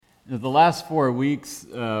The last 4 weeks,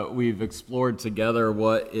 we've explored together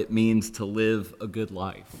what it means to live a good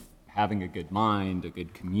life, having a good mind, a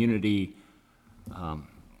good community,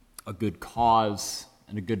 a good cause,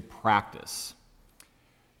 and a good practice.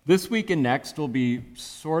 This week and next will be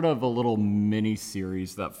sort of a little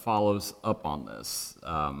mini-series that follows up on this,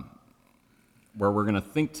 where we're going to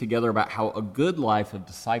think together about how a good life of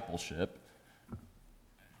discipleship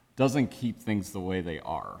doesn't keep things the way they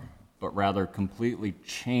are, but rather completely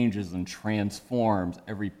changes and transforms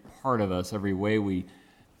every part of us, every way we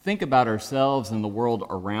think about ourselves and the world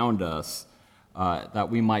around us, that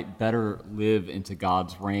we might better live into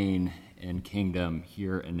God's reign and kingdom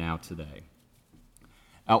here and now today.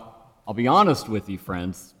 Now, I'll be honest with you,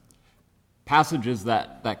 friends, passages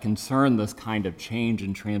that concern this kind of change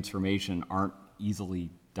and transformation aren't easily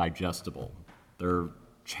digestible. They're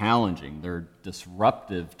challenging, they're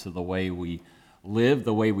disruptive to the way we live,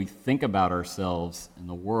 the way we think about ourselves in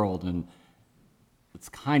the world, and it's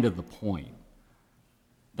kind of the point.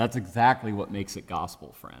 That's exactly what makes it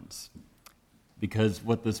gospel, friends. Because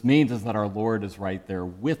what this means is that our Lord is right there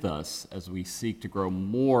with us as we seek to grow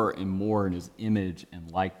more and more in his image and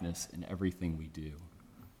likeness in everything we do.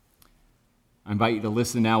 I invite you to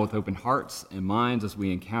listen now with open hearts and minds as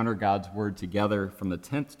we encounter God's word together from the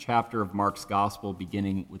 10th chapter of Mark's gospel,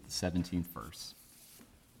 beginning with the 17th verse.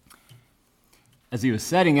 As he was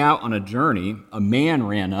setting out on a journey, a man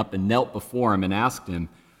ran up and knelt before him and asked him,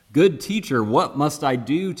 "Good teacher, what must I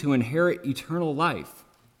do to inherit eternal life?"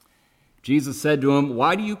 Jesus said to him,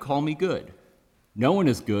 "Why do you call me good? No one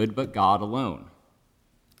is good but God alone.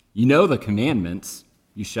 You know the commandments.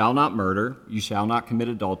 You shall not murder. You shall not commit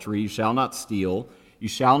adultery. You shall not steal. You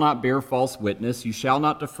shall not bear false witness. You shall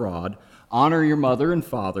not defraud. Honor your mother and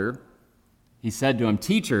father." He said to him,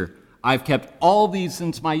 "Teacher, I've kept all these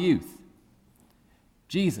since my youth."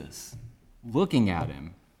 Jesus, looking at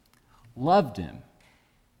him, loved him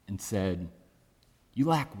and said, "You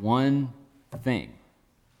lack one thing.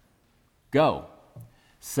 Go,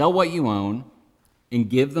 sell what you own and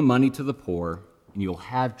give the money to the poor, and you'll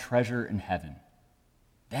have treasure in heaven.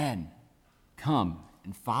 Then come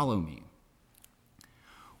and follow me."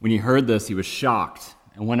 When he heard this, he was shocked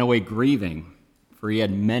and went away grieving, for he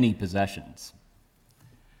had many possessions.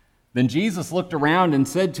 Then Jesus looked around and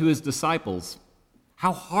said to his disciples,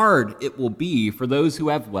 "How hard it will be for those who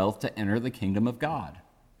have wealth to enter the kingdom of God."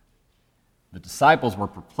 The disciples were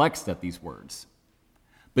perplexed at these words.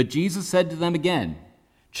 But Jesus said to them again,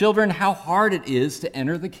 "Children, how hard it is to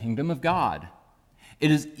enter the kingdom of God. It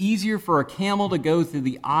is easier for a camel to go through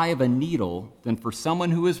the eye of a needle than for someone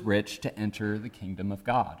who is rich to enter the kingdom of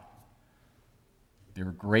God." They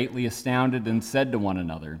were greatly astounded and said to one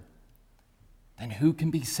another, "Then who can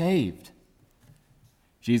be saved?"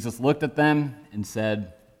 Jesus looked at them and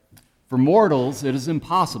said, "For mortals it is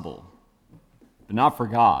impossible, but not for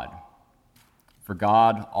God. For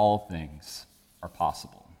God all things are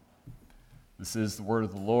possible." This is the word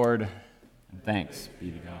of the Lord, and thanks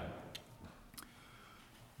be to God.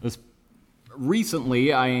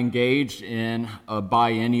 Recently, I engaged in a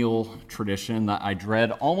biennial tradition that I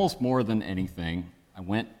dread almost more than anything. I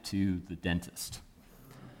went to the dentist.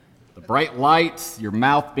 The bright lights, your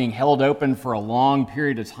mouth being held open for a long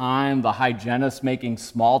period of time, the hygienist making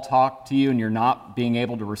small talk to you and you're not being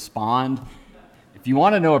able to respond. If you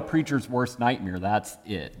want to know a preacher's worst nightmare, that's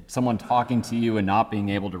it. Someone talking to you and not being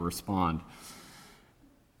able to respond.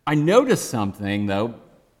 I noticed something, though,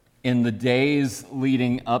 in the days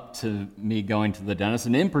leading up to me going to the dentist,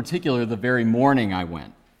 and in particular, the very morning I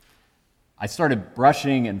went. I started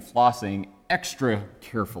brushing and flossing extra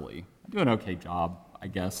carefully. I do an okay job, I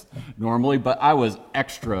guess, normally, but I was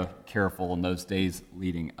extra careful in those days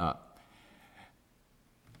leading up.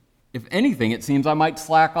 If anything, it seems I might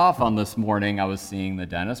slack off on this morning I was seeing the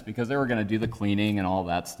dentist because they were going to do the cleaning and all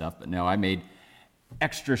that stuff, but no, I made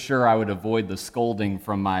extra sure I would avoid the scolding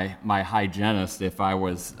from my hygienist if I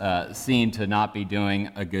was seen to not be doing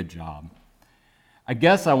a good job. I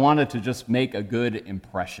guess I wanted to just make a good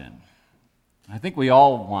impression. I think we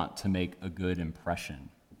all want to make a good impression,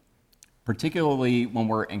 particularly when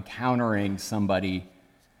we're encountering somebody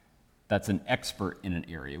that's an expert in an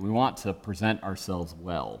area. We want to present ourselves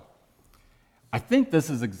well. I think this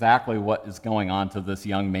is exactly what is going on to this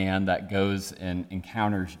young man that goes and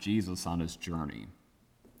encounters Jesus on his journey.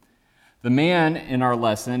 The man in our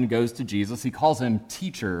lesson goes to Jesus. He calls him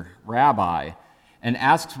teacher, rabbi, and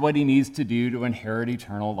asks what he needs to do to inherit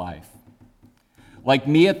eternal life. Like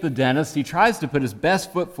me at the dentist, he tries to put his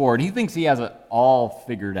best foot forward. He thinks he has it all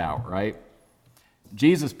figured out, right?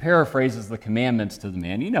 Jesus paraphrases the commandments to the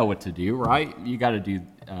man. You know what to do, right? You got to do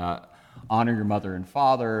honor your mother and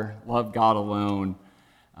father, love God alone,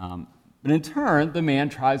 But in turn, the man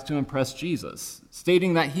tries to impress Jesus,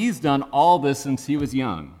 stating that he's done all this since he was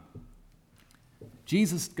young.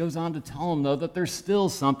 Jesus goes on to tell him, though, that there's still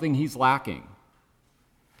something he's lacking.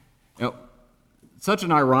 Such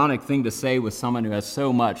an ironic thing to say with someone who has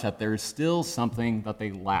so much, that there's still something that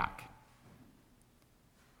they lack.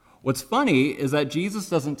 What's funny is that Jesus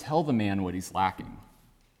doesn't tell the man what he's lacking,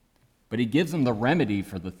 but he gives him the remedy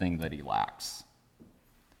for the thing that he lacks.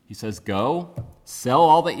 He says, go, sell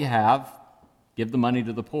all that you have, give the money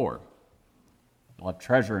to the poor. You'll have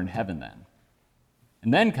treasure in heaven then.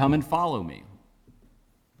 And then come and follow me.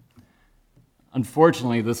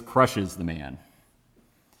 Unfortunately, this crushes the man.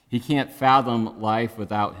 He can't fathom life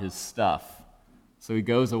without his stuff, so he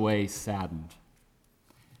goes away saddened.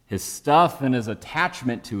 His stuff and his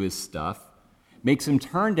attachment to his stuff makes him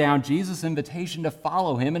turn down Jesus' invitation to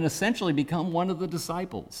follow him and essentially become one of the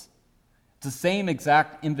disciples. It's the same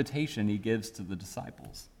exact invitation he gives to the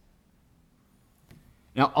disciples.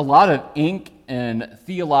 Now, a lot of ink and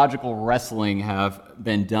theological wrestling have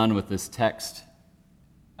been done with this text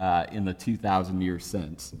in the 2,000 years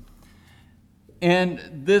since.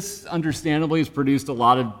 And this, understandably, has produced a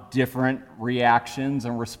lot of different reactions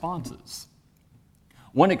and responses.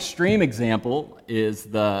 One extreme example is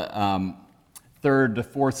the 3rd to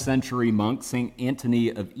 4th century monk, St. Anthony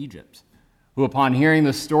of Egypt, who, upon hearing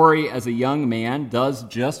the story as a young man, does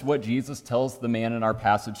just what Jesus tells the man in our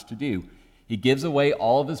passage to do. He gives away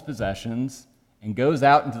all of his possessions and goes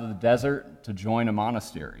out into the desert to join a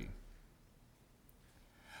monastery.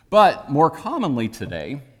 But more commonly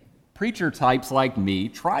today, preacher types like me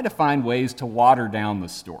try to find ways to water down the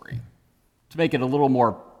story, to make it a little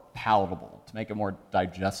more palatable, to make it more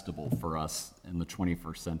digestible for us in the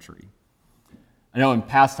 21st century. I know in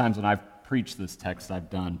past times when I've preached this text, I've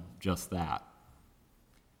done just that.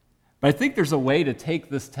 But I think there's a way to take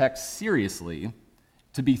this text seriously,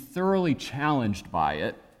 to be thoroughly challenged by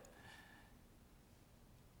it,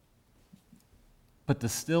 but to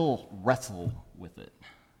still wrestle with it.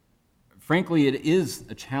 Frankly, it is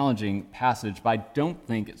a challenging passage, but I don't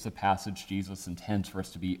think it's a passage Jesus intends for us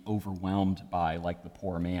to be overwhelmed by, like the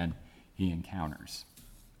poor man he encounters.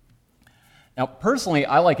 Now, personally,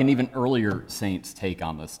 I like an even earlier saint's take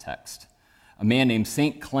on this text, a man named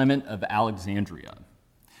St. Clement of Alexandria,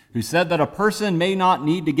 who said that a person may not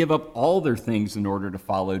need to give up all their things in order to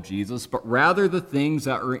follow Jesus, but rather the things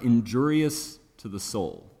that are injurious to the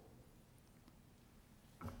soul.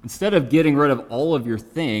 Instead of getting rid of all of your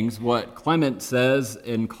things, what Clement says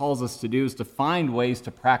and calls us to do is to find ways to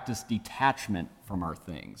practice detachment from our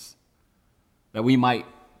things, that we might,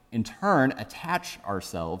 in turn, attach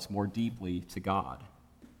ourselves more deeply to God,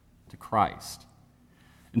 to Christ.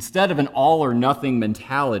 Instead of an all or nothing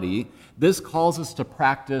mentality, this calls us to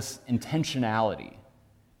practice intentionality,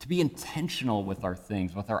 to be intentional with our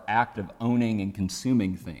things, with our act of owning and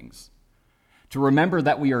consuming things. To remember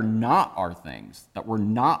that we are not our things, that we're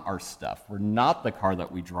not our stuff. We're not the car that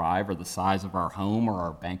we drive or the size of our home or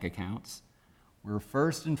our bank accounts. We're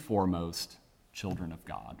first and foremost children of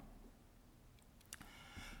God.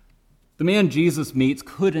 The man Jesus meets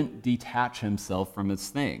couldn't detach himself from his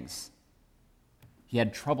things. He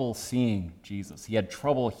had trouble seeing Jesus. He had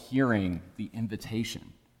trouble hearing the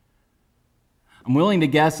invitation. I'm willing to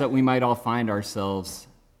guess that we might all find ourselves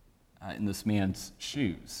in this man's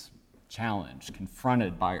shoes, challenged,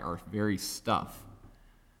 confronted by our very stuff.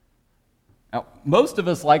 Now, most of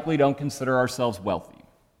us likely don't consider ourselves wealthy.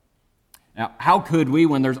 Now, how could we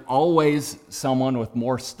when there's always someone with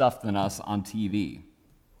more stuff than us on TV?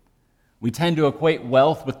 We tend to equate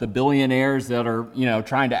wealth with the billionaires that are,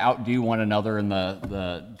 trying to outdo one another in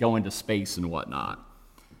the go into space and whatnot.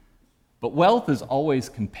 But wealth is always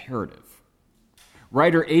comparative.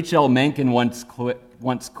 Writer H.L. Mencken once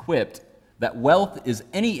quipped that wealth is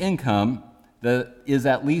any income that is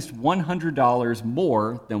at least $100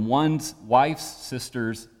 more than one's wife's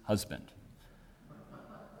sister's husband.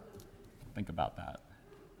 Think about that.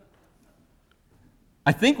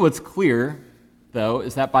 I think what's clear, though,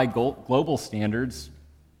 is that by global standards,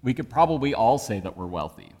 we could probably all say that we're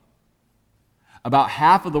wealthy. About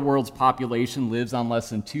half of the world's population lives on less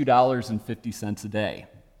than $2.50 a day.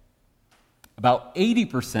 About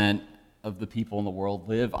 80% of the people in the world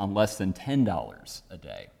live on less than $10 a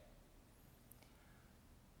day.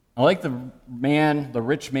 Like the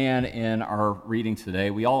rich man in our reading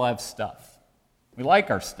today, we all have stuff. We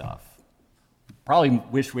like our stuff. Probably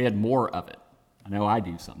wish we had more of it. I know I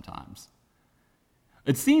do sometimes.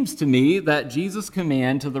 It seems to me that Jesus'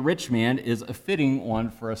 command to the rich man is a fitting one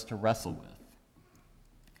for us to wrestle with.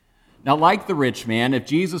 Now, like the rich man, if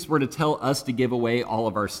Jesus were to tell us to give away all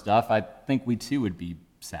of our stuff, I think we too would be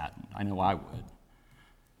saddened. I know I would.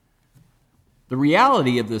 The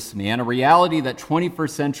reality of this man, a reality that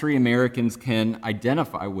 21st century Americans can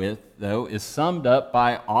identify with, though, is summed up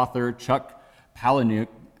by author Chuck Palahniuk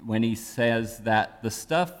when he says that the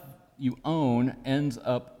stuff you own ends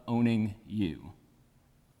up owning you.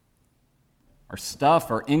 Our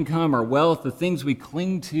stuff, our income, our wealth, the things we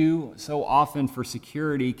cling to so often for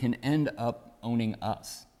security can end up owning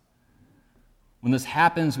us. When this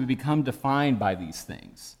happens, we become defined by these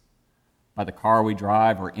things, by the car we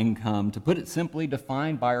drive, our income, to put it simply,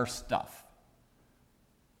 defined by our stuff.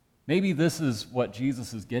 Maybe this is what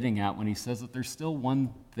Jesus is getting at when he says that there's still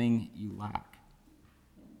one thing you lack.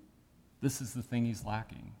 This is the thing he's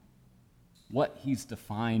lacking. What he's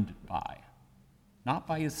defined by. Not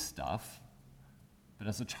by his stuff, but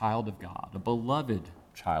as a child of God, a beloved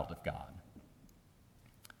child of God.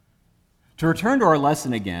 To return to our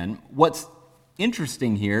lesson again, what's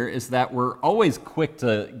interesting here is that we're always quick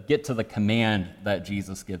to get to the command that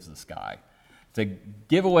Jesus gives this guy, to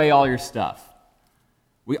give away all your stuff.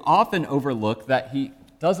 We often overlook that he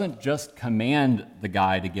doesn't just command the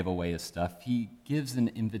guy to give away his stuff, he gives an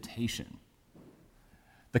invitation.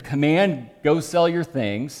 The command, go sell your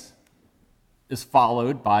things, is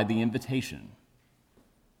followed by the invitation.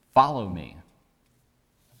 Follow me.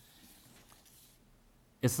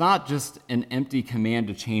 It's not just an empty command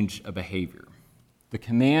to change a behavior. The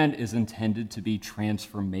command is intended to be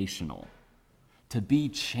transformational, to be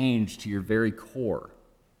changed to your very core.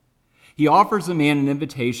 He offers a man an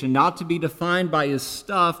invitation not to be defined by his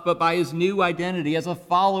stuff, but by his new identity as a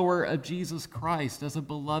follower of Jesus Christ, as a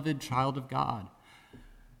beloved child of God.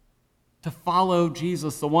 To follow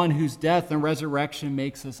Jesus, the one whose death and resurrection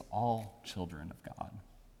makes us all children of God.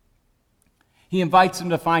 He invites him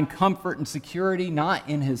to find comfort and security not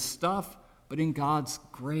in his stuff, but in God's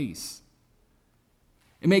grace.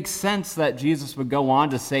 It makes sense that Jesus would go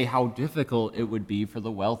on to say how difficult it would be for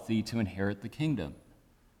the wealthy to inherit the kingdom.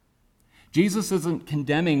 Jesus isn't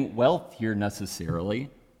condemning wealth here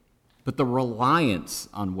necessarily, but the reliance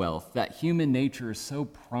on wealth that human nature is so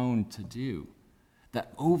prone to do,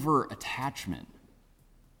 that over-attachment.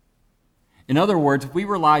 In other words, if we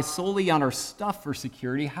rely solely on our stuff for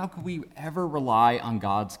security, how could we ever rely on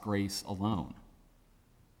God's grace alone?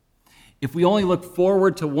 If we only look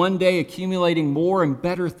forward to one day accumulating more and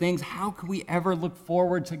better things, how could we ever look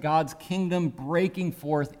forward to God's kingdom breaking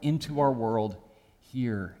forth into our world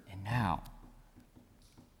here and now?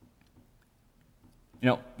 You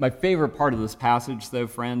know, my favorite part of this passage, though,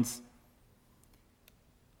 friends,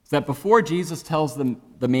 is that before Jesus tells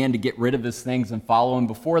the man to get rid of his things and follow him,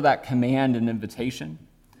 before that command and invitation,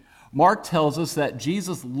 Mark tells us that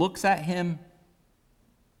Jesus looks at him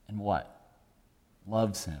and what?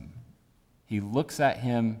 Loves him. He looks at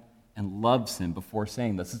him and loves him before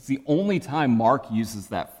saying this. It's the only time Mark uses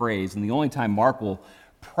that phrase, and the only time Mark will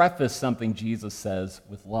preface something Jesus says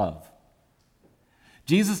with love.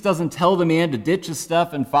 Jesus doesn't tell the man to ditch his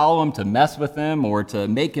stuff and follow him to mess with him or to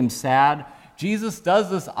make him sad. Jesus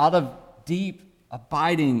does this out of deep,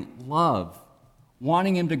 abiding love,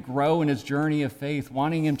 wanting him to grow in his journey of faith,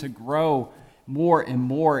 wanting him to grow more and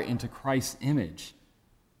more into Christ's image.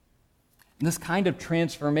 And this kind of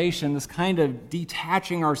transformation, this kind of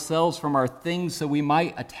detaching ourselves from our things so we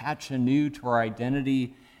might attach anew to our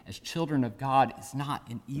identity as children of God is not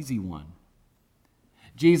an easy one.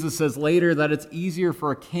 Jesus says later that it's easier for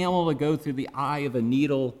a camel to go through the eye of a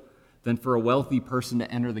needle than for a wealthy person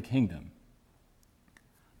to enter the kingdom.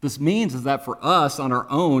 This means is that for us on our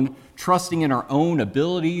own, trusting in our own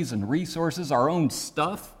abilities and resources, our own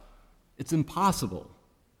stuff, it's impossible.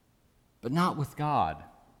 But not with God.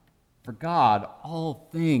 For God, all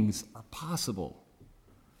things are possible.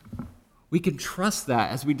 We can trust that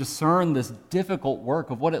as we discern this difficult work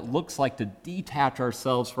of what it looks like to detach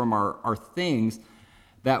ourselves from our things,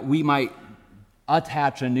 that we might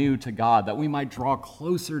attach anew to God, that we might draw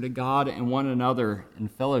closer to God and one another in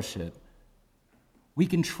fellowship. We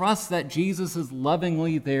can trust that Jesus is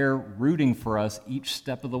lovingly there rooting for us each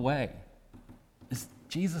step of the way.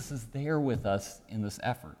 Jesus is there with us in this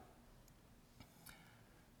effort.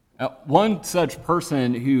 One such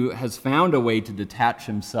person who has found a way to detach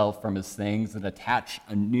himself from his things and attach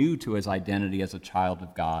anew to his identity as a child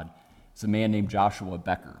of God is a man named Joshua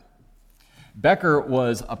Becker. Becker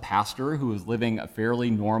was a pastor who was living a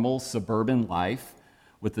fairly normal suburban life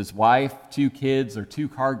with his wife, 2 kids, their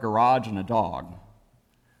 2-car garage, and a dog.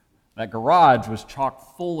 That garage was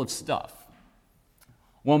chock full of stuff.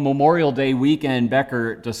 One Memorial Day weekend,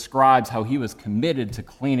 Becker describes how he was committed to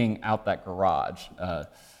cleaning out that garage,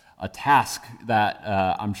 a task that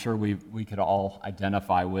I'm sure we could all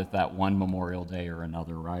identify with that one Memorial Day or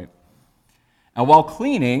another, right? And while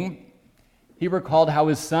cleaning, He recalled how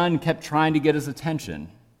his son kept trying to get his attention.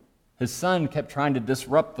 His son kept trying to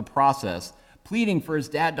disrupt the process, pleading for his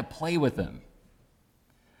dad to play with him.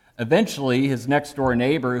 Eventually, his next-door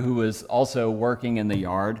neighbor, who was also working in the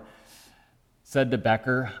yard, said to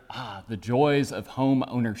Becker, the joys of home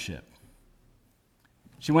ownership.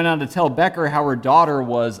 She went on to tell Becker how her daughter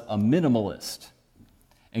was a minimalist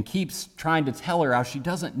and keeps trying to tell her how she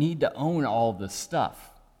doesn't need to own all of this stuff.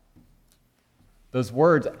 Those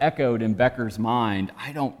words echoed in Becker's mind,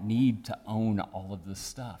 I don't need to own all of this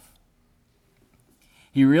stuff.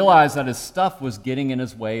 He realized that his stuff was getting in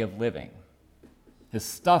his way of living. His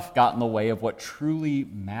stuff got in the way of what truly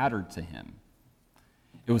mattered to him.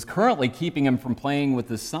 It was currently keeping him from playing with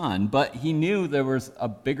his son, but he knew there was a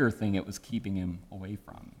bigger thing it was keeping him away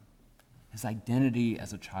from: his identity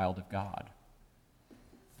as a child of God.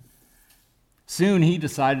 Soon he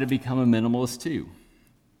decided to become a minimalist too.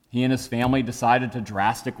 He and his family decided to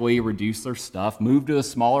drastically reduce their stuff, move to a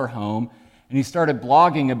smaller home, and he started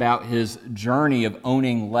blogging about his journey of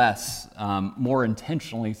owning less, more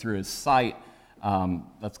intentionally through his site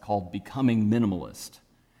that's called Becoming Minimalist.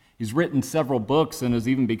 He's written several books and has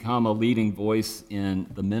even become a leading voice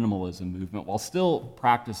in the minimalism movement while still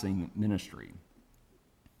practicing ministry.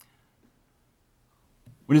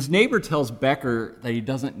 When his neighbor tells Becker that he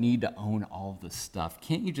doesn't need to own all of this stuff,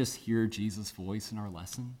 can't you just hear Jesus' voice in our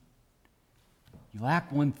lesson? You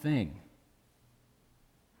lack one thing: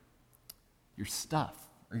 your stuff,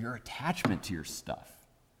 or your attachment to your stuff,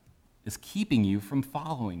 is keeping you from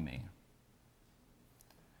following me.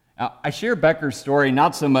 Now, I share Becker's story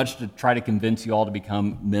not so much to try to convince you all to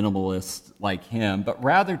become minimalists like him, but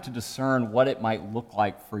rather to discern what it might look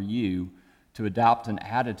like for you to adopt an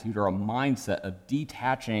attitude or a mindset of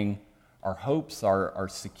detaching our hopes, our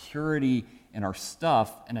security, and our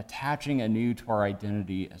stuff, and attaching anew to our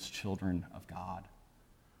identity as children of God.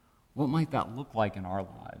 What might that look like in our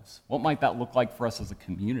lives? What might that look like for us as a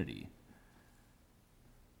community?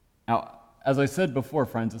 Now, as I said before,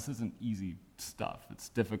 friends, this isn't easy stuff. It's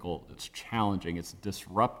difficult, it's challenging, it's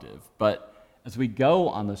disruptive. But as we go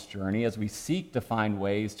on this journey, as we seek to find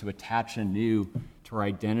ways to attach anew to our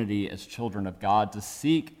identity as children of God, to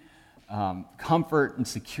seek comfort and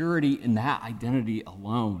security in that identity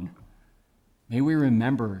alone, may we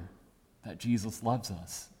remember that Jesus loves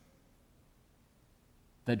us,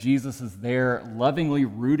 that Jesus is there lovingly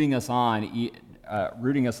rooting us along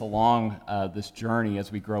this journey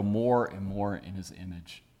as we grow more and more in his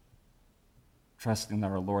image, trusting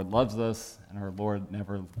that our Lord loves us and our Lord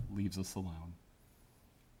never leaves us alone.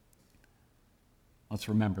 Let's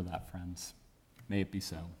remember that, friends. May it be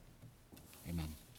so. Amen.